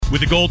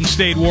with the Golden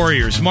State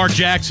Warriors. Mark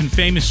Jackson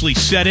famously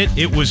said it.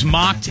 It was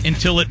mocked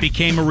until it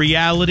became a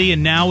reality,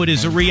 and now it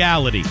is a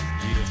reality.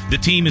 The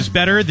team is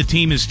better. The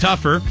team is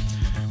tougher.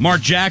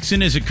 Mark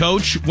Jackson, as a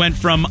coach, went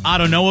from I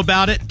don't know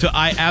about it to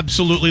I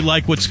absolutely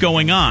like what's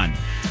going on.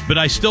 But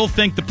I still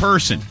think the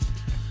person,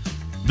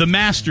 the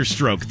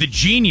masterstroke, the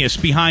genius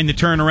behind the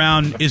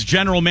turnaround is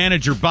general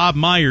manager Bob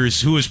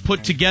Myers, who has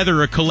put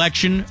together a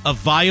collection of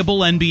viable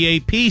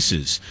NBA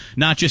pieces,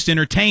 not just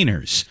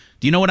entertainers.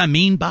 Do you know what I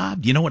mean,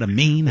 Bob? Do you know what I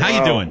mean? How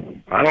you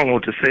doing? I don't know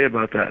what to say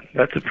about that.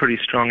 That's a pretty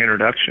strong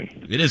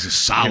introduction. It is a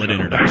solid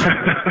introduction.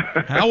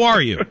 How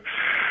are you?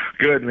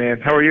 Good, man.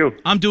 How are you?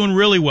 I'm doing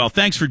really well.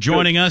 Thanks for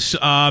joining us.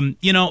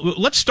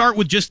 Let's start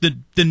with just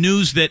the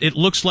news that it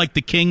looks like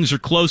the Kings are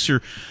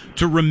closer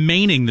to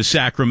remaining the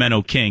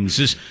Sacramento Kings.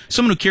 As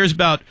someone who cares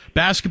about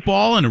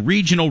basketball and a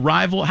regional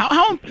rival,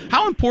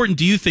 how important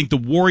do you think the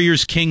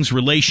Warriors-Kings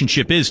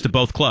relationship is to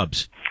both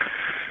clubs?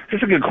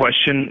 That's a good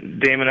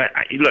question, Damon.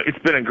 Look, it's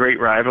been a great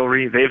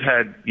rivalry. They've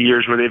had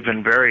years where they've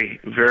been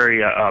very,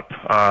 very up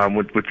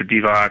with the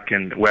Divac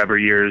and Weber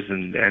years,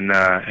 and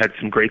had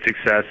some great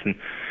success. And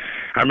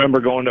I remember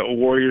going to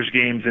Warriors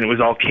games, and it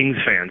was all Kings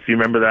fans. Do you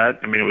remember that?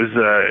 I mean, it was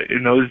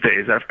in those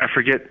days. I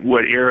forget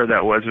what era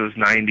that was. It was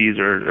 90s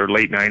or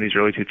late 90s,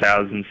 early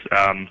 2000s.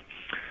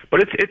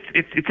 But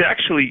it's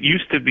actually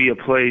used to be a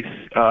place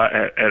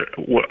at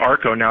what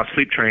Arco, now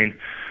Sleep Train,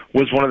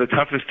 was one of the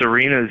toughest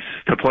arenas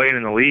to play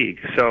in the league.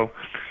 So,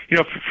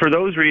 for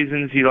those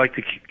reasons, you like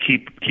to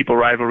keep a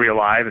rivalry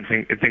alive and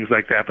things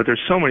like that. But there's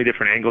so many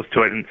different angles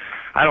to it, and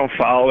I don't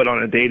follow it on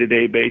a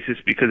day-to-day basis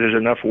because there's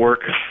enough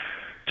work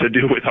to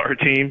do with our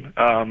team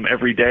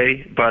every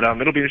day, but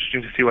it'll be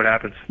interesting to see what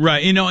happens.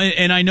 Right,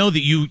 and I know that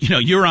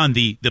you're on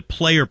the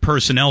player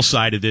personnel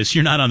side of this.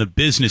 You're not on the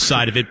business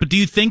side of it. But do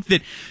you think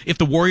that if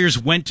the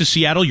Warriors went to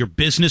Seattle, your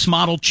business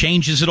model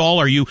changes at all?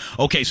 Are you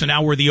okay? So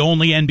now we're the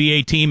only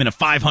NBA team in a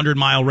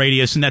 500-mile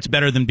radius, and that's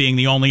better than being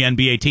the only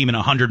NBA team in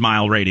a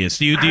 100-mile radius.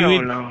 I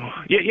don't know.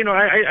 Yeah,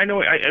 I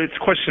know. It's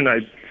a question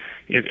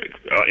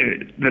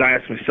that I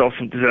ask myself.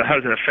 How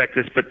does it affect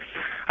this? But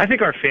I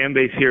think our fan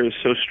base here is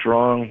so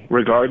strong,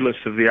 regardless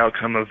of the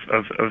outcome of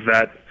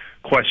that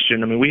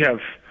question. I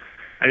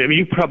mean,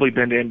 you've probably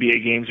been to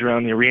NBA games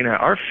around the arena.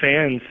 Our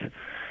fans,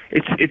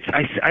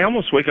 I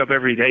almost wake up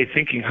every day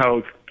thinking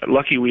how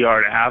lucky we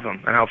are to have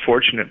them and how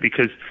fortunate,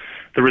 because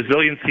the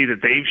resiliency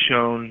that they've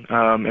shown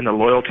and the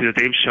loyalty that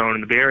they've shown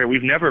in the Bay Area,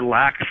 we've never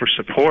lacked for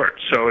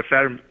support. So if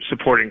that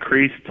support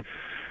increased,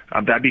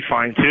 that'd be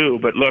fine too.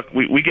 But look,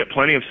 we get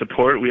plenty of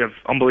support. We have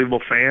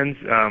unbelievable fans.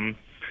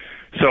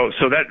 So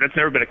that's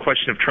never been a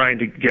question of trying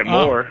to get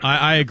more.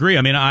 I agree.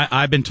 I mean,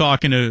 I've been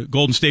talking to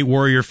Golden State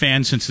Warrior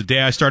fans since the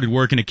day I started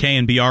working at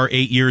KNBR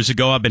 8 years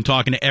ago. I've been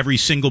talking to every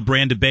single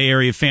brand of Bay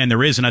Area fan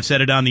there is, and I've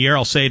said it on the air.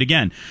 I'll say it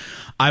again.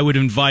 I would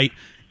invite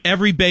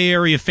every Bay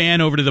Area fan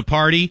over to the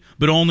party,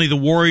 but only the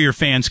Warrior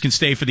fans can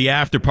stay for the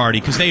after party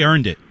because they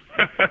earned it.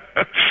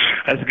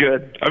 That's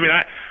good. I mean,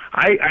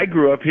 I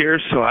grew up here,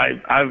 so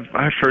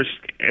my first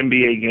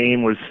NBA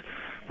game was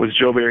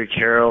Joe Barry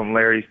Carroll and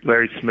Larry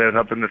Smith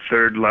up in the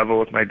third level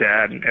with my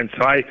dad, and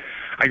so I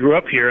grew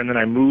up here, and then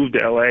I moved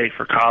to LA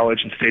for college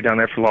and stayed down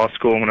there for law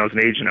school. And when I was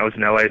an agent, I was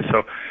in LA,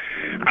 so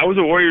I was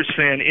a Warriors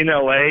fan in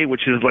LA,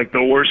 which is like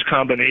the worst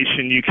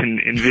combination you can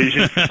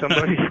envision for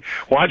somebody.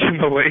 Watching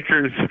the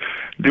Lakers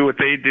do what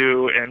they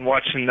do and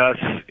watching us,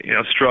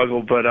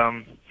 struggle. But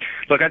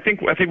look, I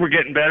think we're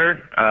getting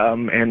better,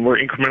 and we're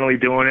incrementally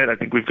doing it. I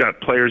think we've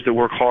got players that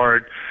work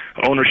hard,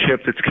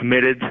 ownership that's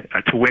committed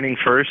to winning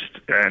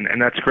first,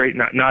 and that's great.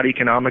 Not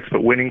economics,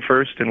 but winning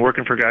first, and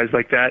working for guys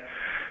like that,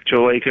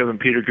 Joe Lacob and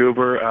Peter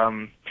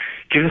Guber,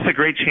 gives us a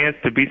great chance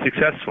to be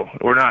successful.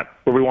 We're not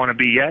where we want to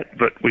be yet,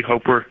 but we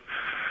hope we're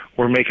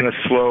making a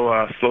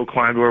slow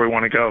climb to where we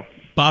want to go.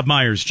 Bob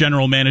Myers,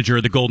 general manager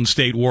of the Golden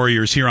State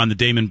Warriors, here on the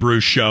Damon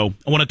Bruce Show.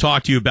 I want to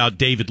talk to you about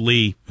David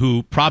Lee,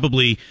 who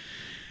probably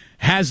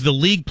has the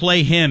league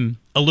play him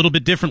a little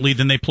bit differently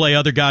than they play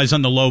other guys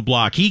on the low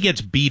block. He gets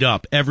beat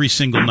up every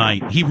single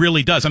night. He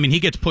really does. I mean, he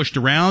gets pushed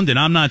around, and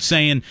I'm not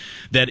saying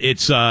that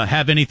it's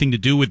have anything to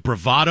do with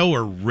bravado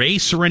or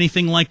race or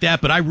anything like that,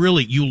 but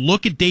you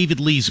look at David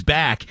Lee's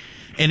back,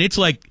 and it's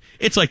like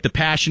the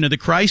Passion of the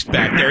Christ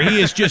back there. He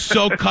is just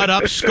so cut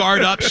up,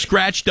 scarred up,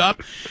 scratched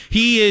up.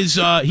 He is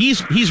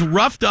he's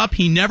roughed up.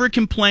 He never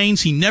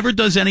complains. He never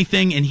does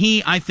anything, and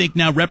he, I think,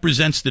 now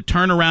represents the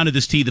turnaround of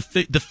this team.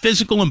 The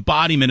physical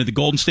embodiment of the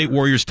Golden State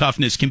Warriors'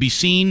 toughness can be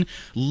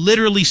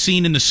literally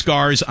seen in the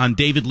scars on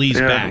David Lee's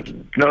back.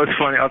 No, it's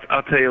funny.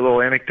 I'll tell you a little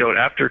anecdote.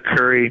 After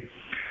Curry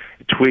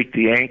tweaked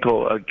the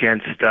ankle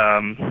against,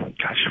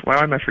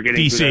 why am I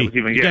forgetting? DC.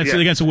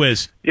 Against the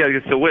Wiz. Yeah,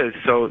 against the Wiz.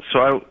 So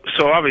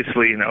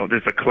obviously,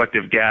 there's a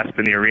collective gasp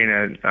in the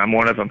arena, and I'm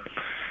one of them.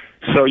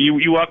 So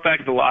you walk back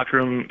to the locker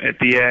room at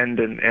the end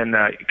and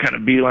kind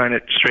of beeline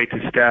it straight to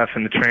staff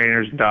and the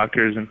trainers and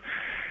doctors, and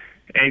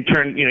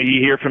you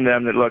hear from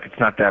them that, look, it's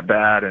not that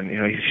bad, and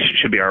he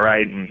should be all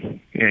right, and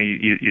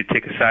you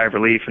take a sigh of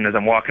relief. And as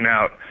I'm walking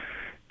out,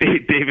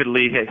 David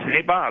Lee says,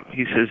 "Hey, Bob,"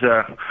 he says,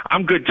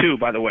 "I'm good too,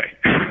 by the way."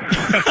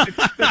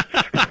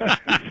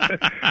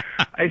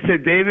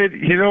 said, David,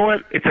 you know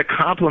what? It's a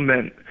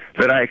compliment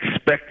that I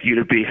expect you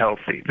to be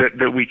healthy,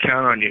 that we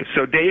count on you.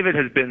 So David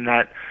has been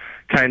that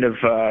kind of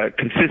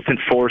consistent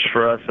force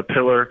for us, a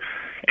pillar.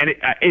 And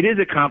it is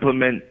a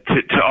compliment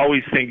to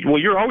always think, well,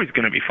 you're always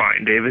going to be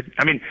fine, David.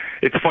 I mean,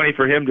 it's funny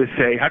for him to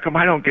say, how come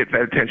I don't get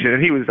that attention?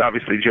 And he was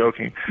obviously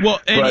joking.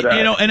 Well, and,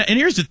 and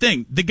here's the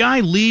thing. The guy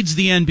leads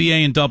the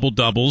NBA in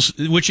double-doubles,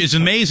 which is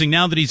amazing.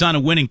 Now that he's on a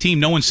winning team,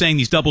 no one's saying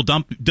these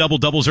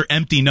double-doubles are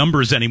empty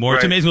numbers anymore. Right.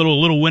 It's amazing what a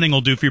little winning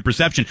will do for your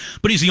perception.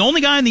 But he's the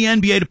only guy in the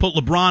NBA to put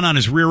LeBron on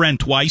his rear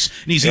end twice,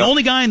 and he's the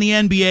only guy in the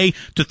NBA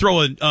to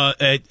throw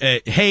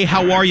a hey,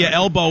 how are you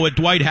elbow at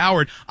Dwight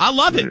Howard. I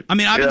love it. I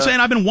mean,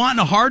 I've been wanting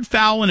a hard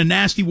foul and a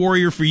nasty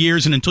Warrior for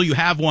years, and until you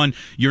have one,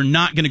 you're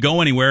not going to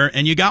go anywhere,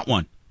 and you got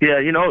one. Yeah,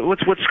 you know,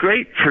 what's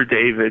great for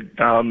David,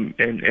 and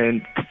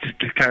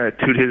to kind of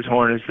toot his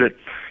horn, is that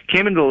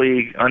came into the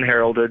league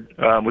unheralded,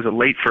 was a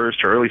late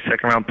first or early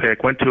second round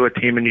pick, went to a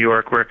team in New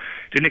York where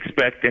didn't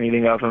expect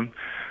anything of him,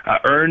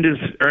 earned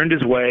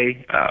his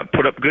way,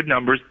 put up good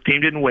numbers, team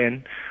didn't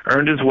win,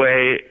 earned his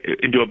way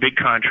into a big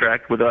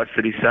contract with us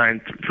that he signed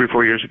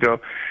 3-4 years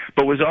ago,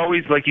 but was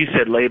always, like you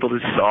said, labeled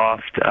as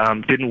soft,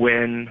 didn't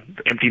win,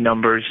 empty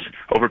numbers,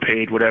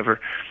 overpaid, whatever.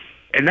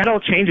 And that all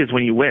changes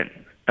when you win.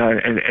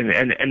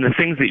 And the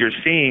things that you're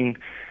seeing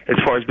as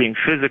far as being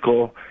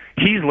physical,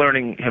 he's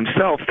learning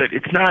himself that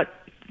it's not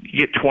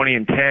you get 20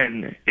 and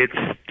 10, it's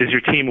does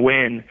your team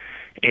win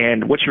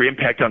and what's your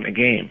impact on the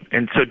game.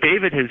 And so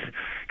David has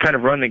kind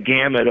of run the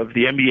gamut of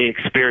the NBA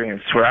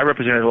experience where I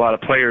represented a lot of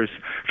players.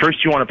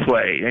 First you want to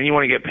play, then you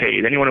want to get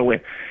paid, then you want to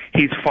win.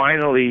 He's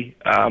finally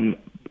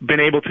been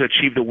able to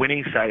achieve the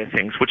winning side of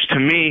things, which to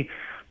me,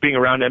 being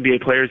around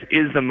NBA players,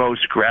 is the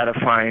most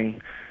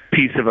gratifying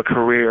piece of a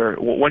career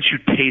once you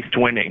taste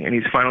winning, and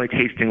he's finally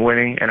tasting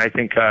winning, and I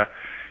think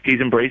he's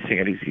embracing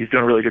it. He's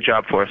doing a really good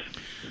job for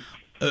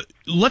us.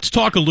 Let's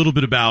talk a little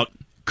bit about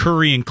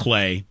Curry and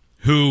Clay,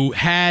 who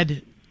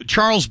had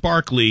Charles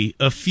Barkley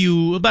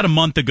about a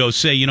month ago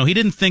say, you know, he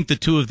didn't think the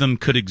two of them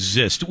could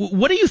exist.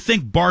 What do you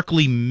think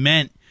Barkley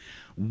meant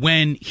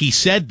when he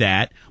said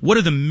that? What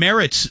are the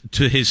merits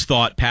to his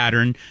thought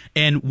pattern,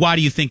 and why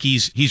do you think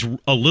he's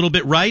a little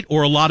bit right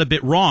or a lot of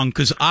bit wrong?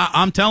 Because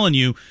I'm telling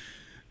you,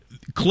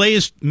 Clay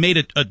has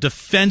made a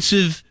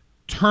defensive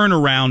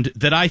turnaround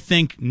that I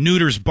think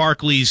neuters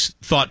Barkley's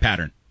thought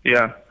pattern.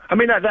 Yeah, I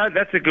mean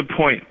that's a good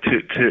point.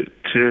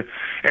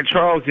 And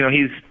Charles, you know,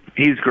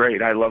 he's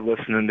great. I love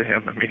listening to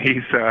him. I mean,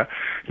 he's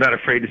not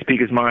afraid to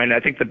speak his mind. I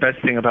think the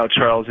best thing about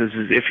Charles is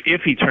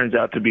if he turns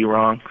out to be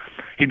wrong,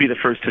 he'd be the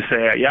first to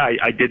say, yeah,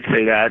 I did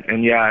say that,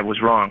 and yeah, I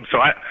was wrong. So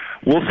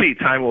we'll see.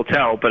 Time will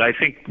tell. But I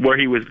think where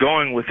he was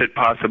going with it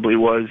possibly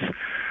was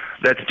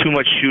that's too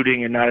much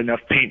shooting and not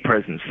enough paint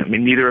presence. I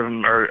mean, neither of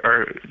them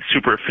are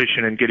super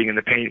efficient in getting in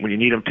the paint when you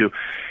need them to.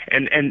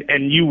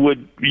 And you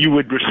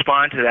would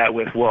respond to that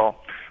with,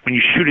 well, when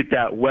you shoot it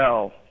that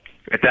well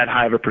at that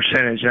high of a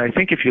percentage. And I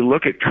think if you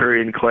look at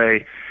Curry and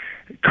Clay,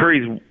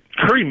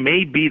 Curry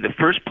may be the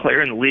first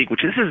player in the league,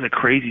 which this is a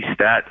crazy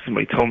stat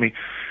somebody told me,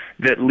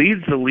 that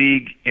leads the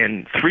league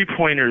in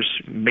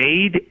three-pointers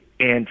made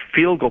and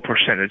field goal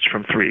percentage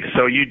from three.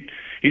 So you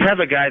have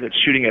a guy that's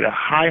shooting at a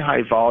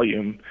high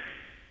volume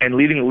and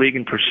leading the league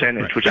in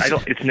percentage, right,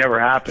 which it's never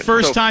happened.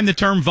 First time the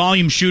term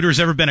volume shooter has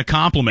ever been a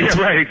compliment.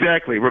 Yeah, right,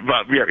 exactly.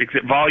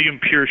 Volume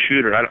pure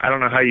shooter. I don't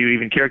know how you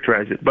even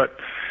characterize it, but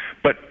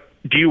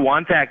do you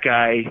want that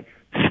guy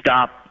to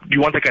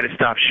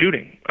stop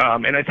shooting?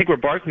 And I think where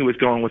Barkley was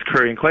going with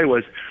Curry and Clay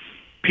was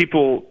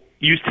people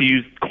used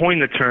to coin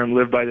the term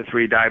live by the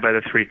three, die by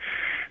the three.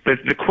 But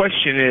the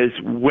question is,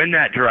 when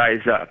that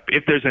dries up,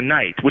 if there's a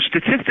night, which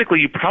statistically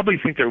you probably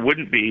think there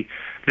wouldn't be,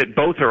 that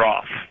both are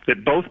off,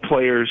 that both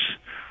players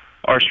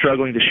are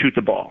struggling to shoot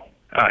the ball.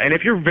 And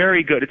if you're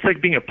very good, it's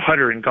like being a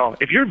putter in golf.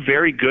 If you're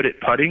very good at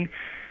putting,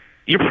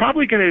 you're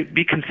probably going to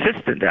be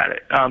consistent at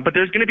it. But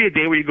there's going to be a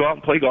day where you go out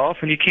and play golf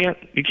and you can't.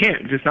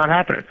 It's just not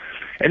happening.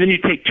 And then you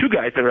take two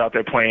guys that are out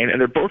there playing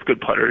and they're both good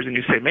putters and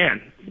you say,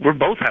 man, we're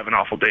both having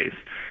awful days.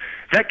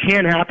 That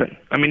can happen.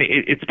 I mean,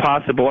 it's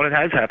possible, and it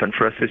has happened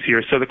for us this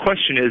year. So the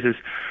question is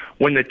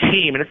when the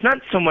team, and it's not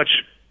so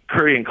much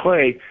Curry and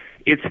Clay,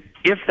 it's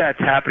if that's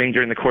happening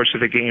during the course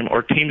of the game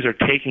or teams are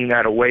taking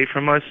that away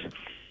from us,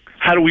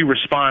 how do we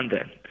respond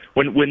then?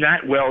 When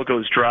that well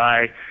goes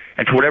dry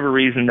and for whatever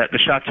reason that the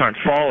shots aren't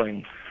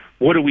falling,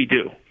 what do we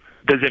do?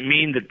 Does it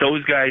mean that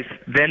those guys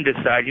then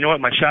decide, you know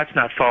what, my shot's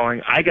not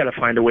falling, I got to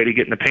find a way to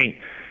get in the paint?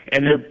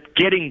 And they're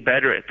getting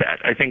better at that.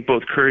 I think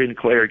both Curry and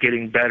Clay are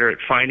getting better at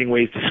finding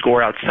ways to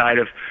score outside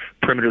of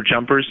perimeter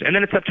jumpers. And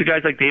then it's up to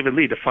guys like David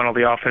Lee to funnel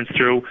the offense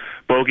through.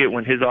 Bogut,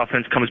 when his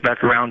offense comes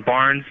back around.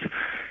 Barnes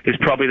is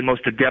probably the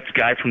most adept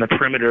guy from the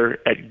perimeter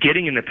at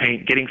getting in the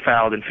paint, getting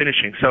fouled, and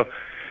finishing. So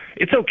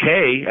it's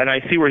okay, and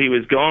I see where he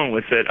was going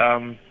with it.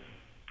 And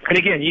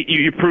again,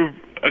 you prove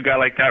a guy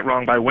like that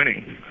wrong by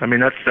winning. I mean,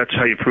 that's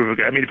how you prove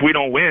a guy. I mean, if we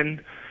don't win,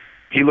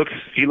 he looks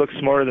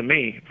smarter than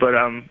me. But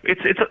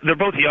they're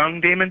both young,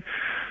 Damon,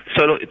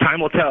 so time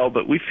will tell.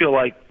 But we feel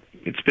like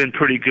it's been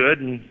pretty good,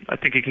 and I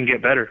think it can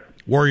get better.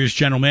 Warriors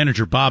general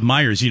manager Bob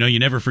Myers. You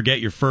never forget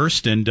your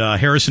first, and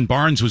Harrison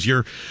Barnes was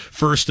your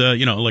first,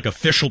 like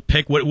official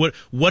pick. What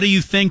do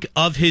you think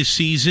of his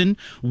season?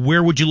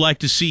 Where would you like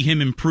to see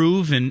him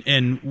improve,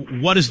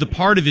 and what is the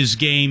part of his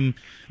game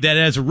that,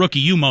 as a rookie,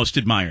 you most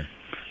admire?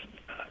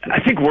 I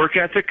think work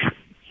ethic.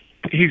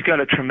 He's got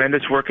a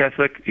tremendous work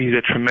ethic. He's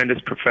a tremendous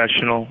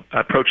professional.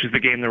 Approaches the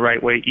game the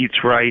right way,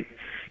 eats right,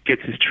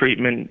 gets his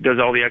treatment, does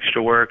all the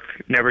extra work,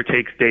 never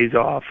takes days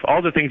off.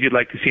 All the things you'd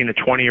like to see in a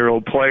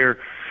 20-year-old player.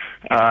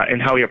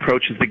 And how he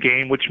approaches the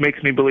game, which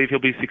makes me believe he'll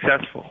be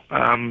successful.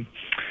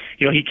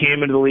 He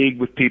came into the league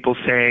with people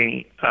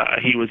saying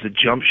he was a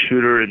jump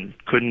shooter and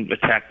couldn't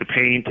attack the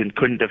paint and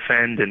couldn't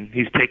defend, and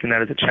he's taken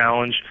that as a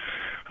challenge.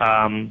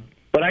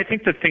 But I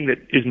think the thing that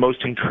is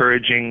most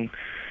encouraging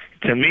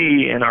to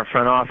me and our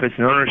front office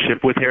and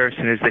ownership with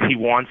Harrison is that he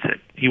wants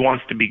it. He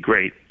wants to be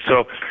great.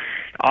 So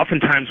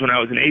oftentimes when I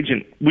was an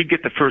agent, we'd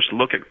get the first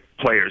look at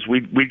players.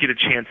 We'd get a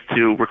chance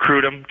to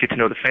recruit them, get to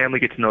know the family,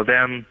 get to know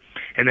them,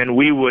 and then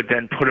we would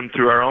then put them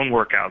through our own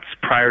workouts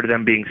prior to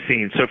them being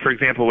seen. So, for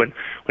example, when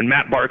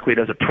Matt Barkley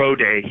does a pro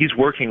day, he's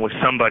working with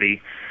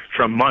somebody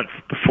for a month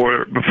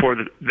before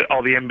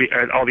all the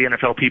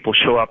NFL people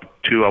show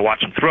up to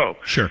watch him throw.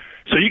 Sure.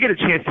 So you get a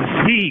chance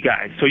to see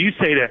guys. So you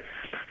say to,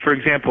 for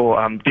example,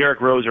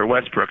 Derrick Rose or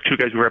Westbrook, two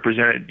guys we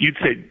represented, you'd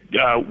say,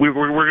 we're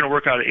going to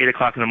work out at 8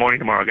 o'clock in the morning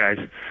tomorrow, guys.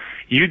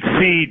 You'd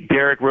see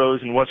Derrick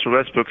Rose and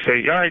Westbrook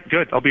say, all right,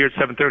 good, I'll be here at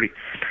 7:30.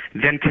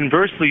 Then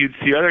conversely, you'd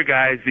see other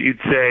guys that you'd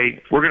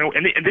say, we're going to,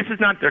 and this is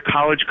not their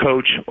college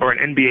coach or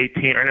an NBA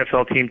team or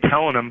NFL team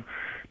telling them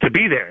to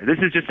be there. This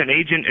is just an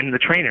agent and the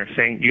trainer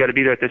saying, you got to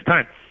be there at this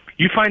time.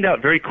 You find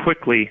out very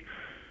quickly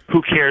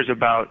who cares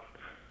about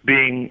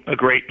being a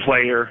great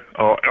player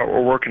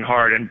or working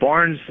hard. And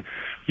Barnes,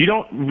 you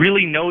don't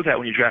really know that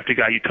when you draft a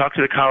guy. You talk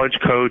to the college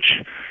coach,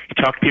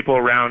 you talk to people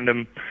around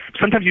him.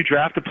 Sometimes you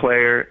draft a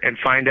player and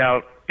find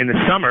out in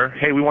the summer,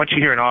 hey, we want you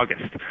here in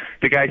August.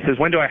 The guy says,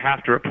 when do I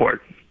have to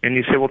report? And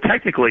you say, well,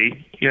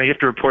 technically, you have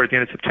to report at the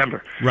end of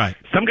September. Right.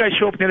 Some guys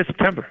show up at the end of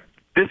September.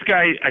 This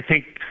guy, I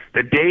think,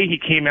 the day he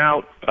came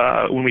out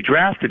when we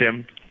drafted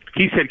him,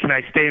 he said, can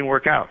I stay and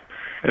work out?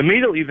 And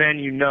immediately then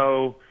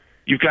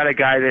you've got a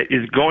guy that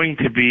is going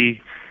to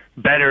be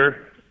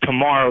better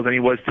tomorrow than he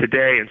was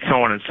today, and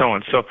so on and so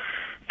on. So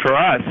for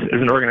us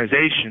as an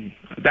organization,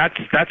 that's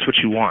what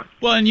you want.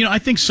 Well, and I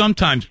think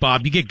sometimes,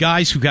 Bob, you get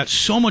guys who got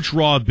so much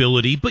raw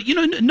ability, but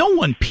no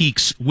one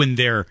peaks when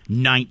they're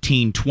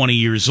 19, 20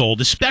 years old,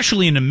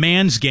 especially in a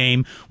man's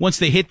game once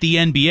they hit the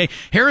NBA.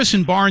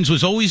 Harrison Barnes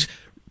was always,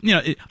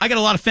 I got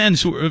a lot of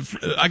fans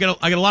I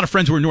got a lot of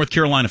friends who are North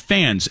Carolina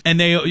fans, and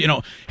they,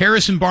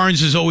 Harrison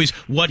Barnes is always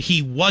what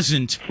he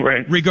wasn't,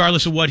 right,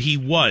 regardless of what he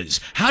was.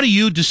 How do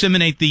you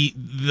disseminate the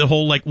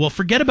whole,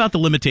 forget about the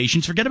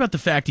limitations, forget about the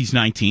fact he's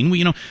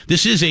 19.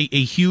 This is a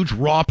huge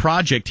raw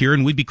project here,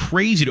 and we'd be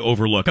crazy to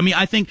overlook. I mean,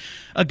 I think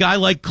a guy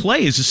like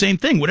Clay is the same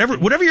thing.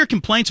 Whatever your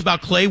complaints about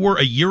Clay were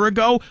a year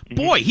ago,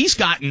 boy, he's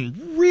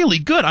gotten really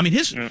good. I mean,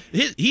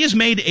 he has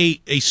made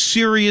a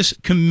serious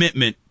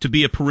commitment to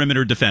be a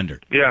perimeter defender.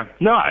 Yeah.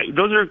 No,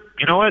 those are,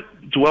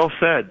 well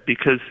said,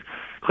 because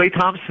Klay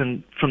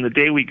Thompson, from the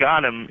day we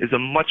got him, is a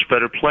much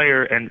better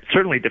player and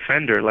certainly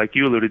defender, like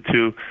you alluded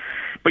to.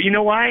 But you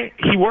know why?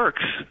 He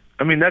works.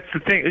 I mean, that's the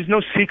thing. There's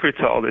no secret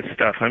to all this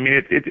stuff. I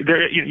mean,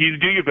 you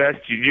do your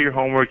best, you do your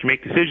homework, you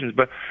make decisions,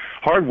 but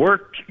hard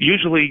work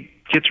usually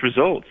gets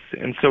results.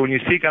 And so when you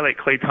see a guy like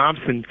Klay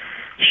Thompson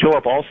show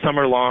up all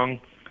summer long,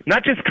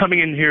 not just coming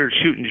in here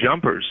shooting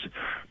jumpers,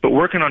 but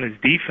working on his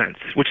defense,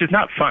 which is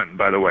not fun,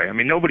 by the way. I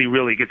mean, nobody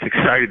really gets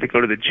excited to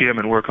go to the gym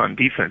and work on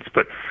defense,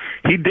 but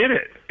he did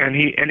it.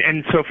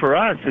 And so for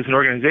us as an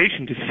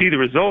organization to see the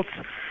results,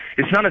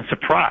 it's not a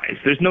surprise.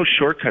 There's no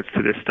shortcuts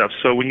to this stuff.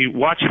 So when you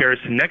watch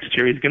Harrison next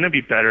year, he's going to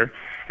be better.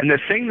 And the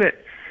thing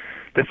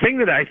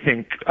that I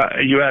think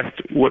you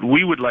asked what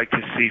we would like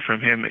to see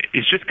from him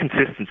is just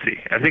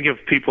consistency. I think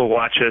if people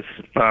watch us,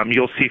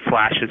 you'll see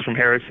flashes from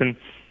Harrison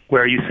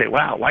where you say,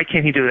 wow, why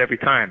can't he do it every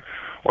time?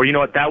 Or, you know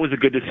what, that was a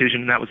good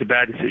decision and that was a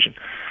bad decision.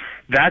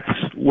 That's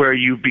where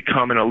you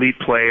become an elite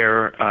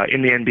player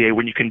in the NBA,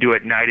 when you can do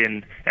it night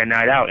in and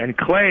night out. And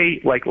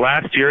Clay, like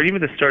last year, and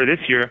even the start of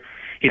this year,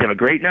 he'd have a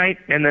great night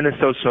and then a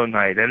so-so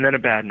night and then a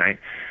bad night.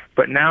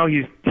 But now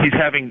he's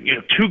having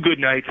 2 good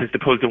nights as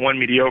opposed to 1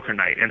 mediocre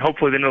night, and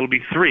hopefully then it'll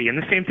be 3.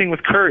 And the same thing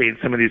with Curry and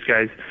some of these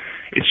guys.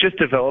 It's just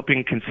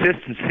developing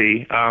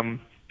consistency.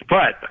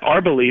 But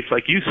our belief,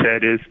 like you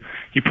said, is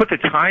you put the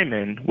time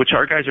in, which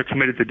our guys are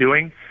committed to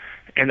doing,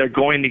 and they're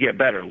going to get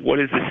better. What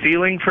is the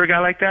ceiling for a guy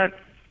like that?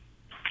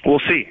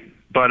 We'll see.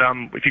 But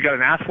if you got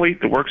an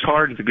athlete that works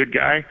hard and is a good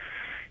guy,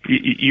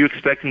 you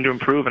expect him to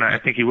improve, and I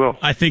think he will.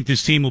 I think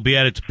this team will be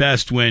at its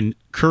best when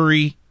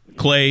Curry,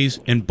 Clay's,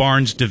 and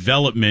Barnes'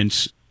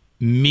 developments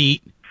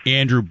meet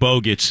Andrew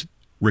Bogut's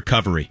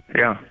recovery.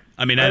 Yeah.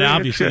 I mean, and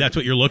obviously that's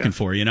what you're looking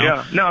for,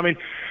 Yeah. No, I mean,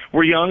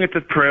 we're young at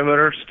the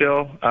perimeter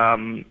still,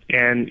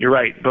 and you're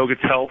right.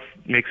 Bogut's health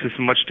makes us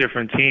a much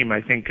different team.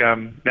 I think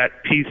that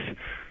piece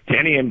to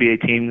any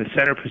NBA team, the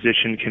center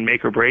position, can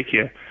make or break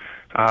you.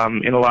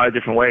 in a lot of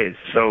different ways.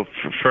 So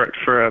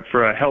for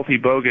a healthy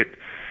Bogut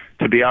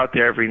to be out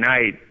there every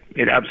night,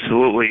 it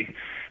absolutely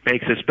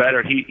makes us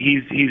better.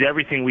 He's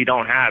everything we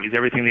don't have. He's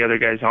everything the other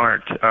guys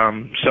aren't.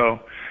 So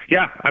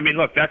yeah, I mean,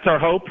 look, that's our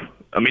hope.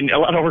 I mean, a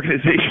lot of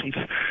organizations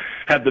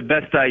have the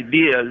best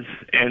ideas,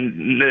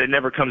 and it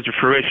never comes to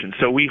fruition.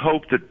 So we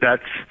hope that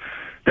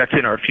that's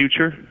in our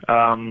future.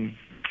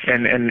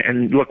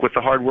 And look, with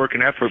the hard work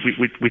and effort,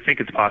 we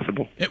think it's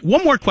possible.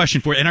 One more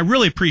question for you, and I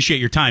really appreciate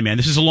your time, man.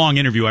 This is a long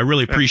interview. I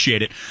really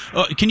appreciate it.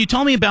 Can you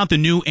tell me about the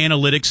new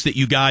analytics that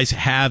you guys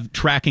have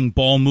tracking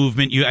ball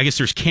movement? I guess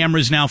there's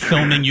cameras now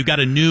filming. You got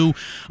a new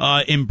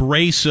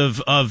embrace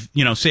of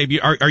say,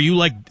 are you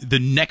like the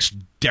next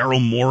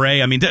Daryl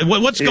Morey? I mean,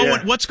 what's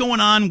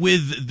going on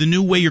with the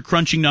new way you're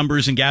crunching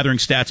numbers and gathering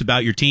stats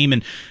about your team?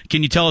 And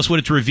can you tell us what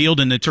it's revealed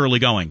and it's early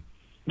going?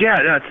 Yeah,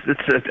 no,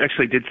 it's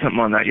actually did something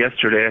on that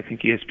yesterday. I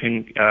think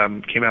ESPN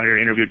came out here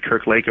and interviewed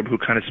Kirk Lacob, who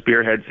kind of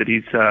spearheads it.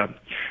 He's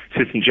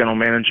assistant general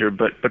manager.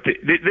 But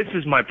this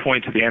is my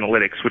point to the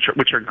analytics,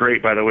 which are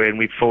great, by the way, and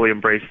we fully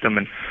embrace them.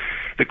 And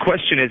the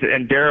question is,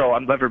 and Daryl,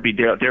 I'll never be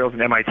Daryl. Daryl's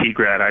an MIT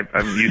grad.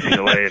 I'm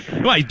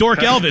UCLA. Well, Dork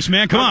Elvis,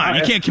 man, come on,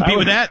 you can't compete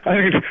with that. I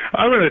mean,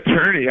 I'm an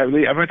attorney.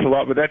 I went to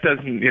law, but that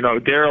doesn't.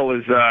 Daryl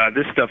is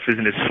this stuff is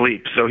in his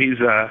sleep, so he's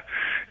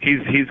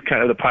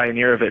kind of the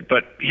pioneer of it.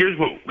 But here's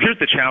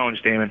the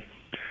challenge, Damon.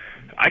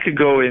 I could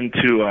go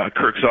into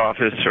Kirk's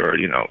office or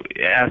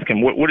ask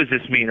him what does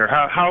this mean, or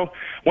how.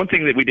 One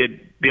thing that we did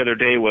the other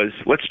day was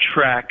let's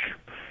track.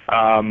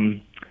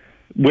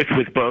 With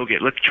Bogut,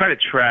 let's try to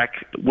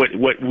track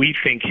what we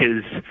think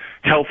his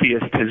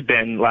healthiest has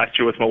been last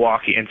year with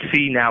Milwaukee, and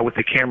see now with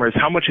the cameras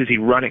how much is he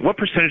running, what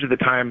percentage of the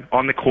time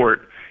on the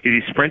court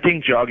is he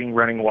sprinting, jogging,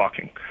 running,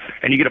 walking,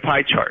 and you get a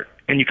pie chart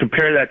and you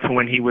compare that to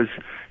when he was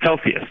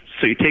healthiest.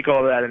 So you take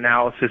all that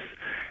analysis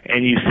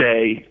and you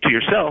say to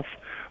yourself,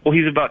 well,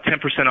 he's about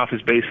 10% off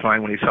his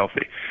baseline when he's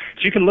healthy.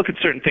 So you can look at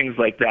certain things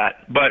like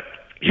that. But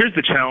here's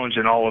the challenge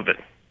in all of it.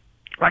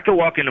 I could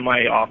walk into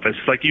my office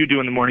like you do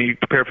in the morning. You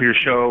prepare for your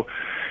show.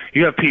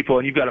 You have people,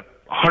 and you've got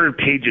 100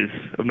 pages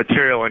of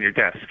material on your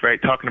desk,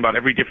 right, talking about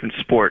every different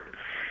sport.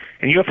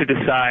 And you have to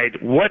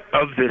decide what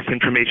of this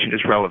information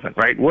is relevant,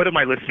 right? What do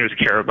my listeners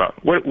care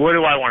about? What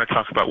do I want to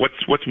talk about?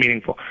 What's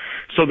meaningful?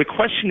 So the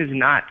question is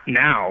not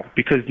now,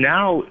 because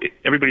now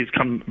everybody's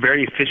come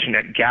very efficient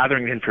at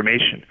gathering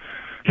information.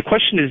 The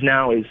question is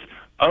now is,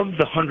 of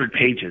the 100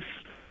 pages,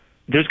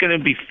 there's going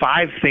to be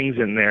 5 things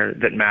in there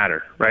that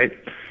matter, right?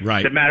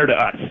 Right. That matter to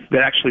us,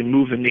 that actually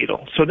move the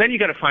needle. So then you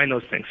got to find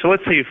those things. So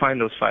let's say you find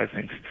those 5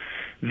 things.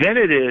 Then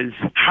it is,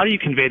 how do you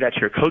convey that to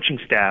your coaching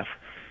staff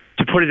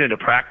to put it into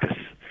practice?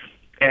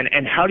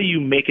 And how do you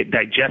make it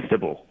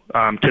digestible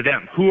to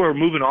them who are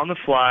moving on the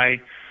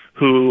fly,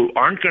 who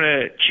aren't going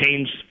to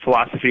change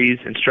philosophies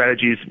and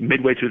strategies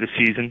midway through the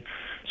season?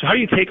 So how do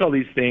you take all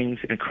these things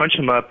and crunch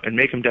them up and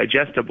make them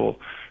digestible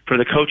for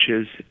the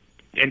coaches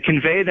and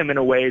convey them in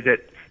a way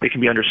that they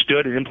can be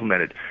understood and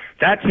implemented?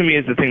 That, to me,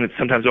 is the thing that's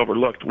sometimes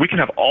overlooked. We can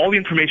have all the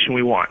information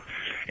we want,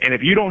 and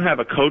if you don't have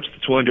a coach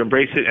that's willing to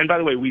embrace it, and by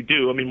the way, we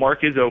do. I mean,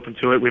 Mark is open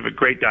to it. We have a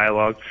great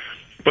dialogue.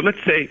 But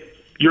let's say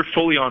you're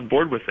fully on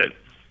board with it,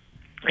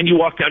 and you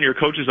walk down to your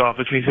coach's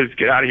office and he says,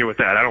 get out of here with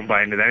that. I don't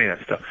buy into any of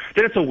that stuff.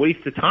 Then it's a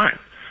waste of time.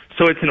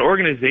 So it's an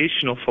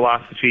organizational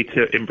philosophy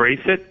to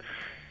embrace it,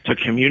 to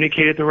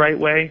communicate it the right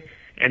way,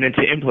 and then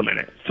to implement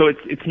it. So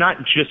it's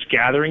not just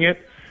gathering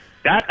it.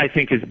 That, I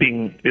think, is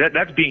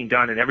that's being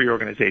done in every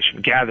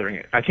organization, gathering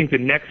it. I think the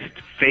next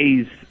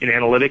phase in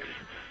analytics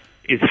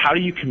is how do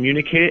you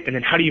communicate it, and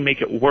then how do you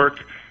make it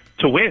work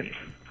to win?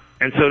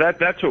 And so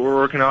that's what we're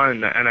working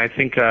on, and I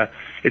think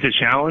it's a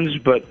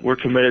challenge, but we're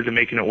committed to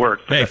making it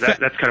work. Hey,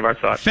 that's kind of our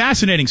thought.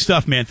 Fascinating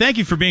stuff, man. Thank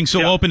you for being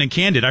so open and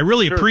candid. I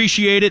really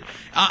appreciate it.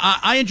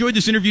 I enjoyed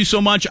this interview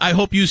so much. I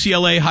hope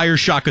UCLA hires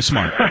Shaka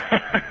Smart.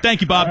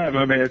 Thank you, Bob. All right,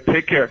 my man.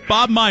 Take care.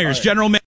 Bob Myers, General Manager.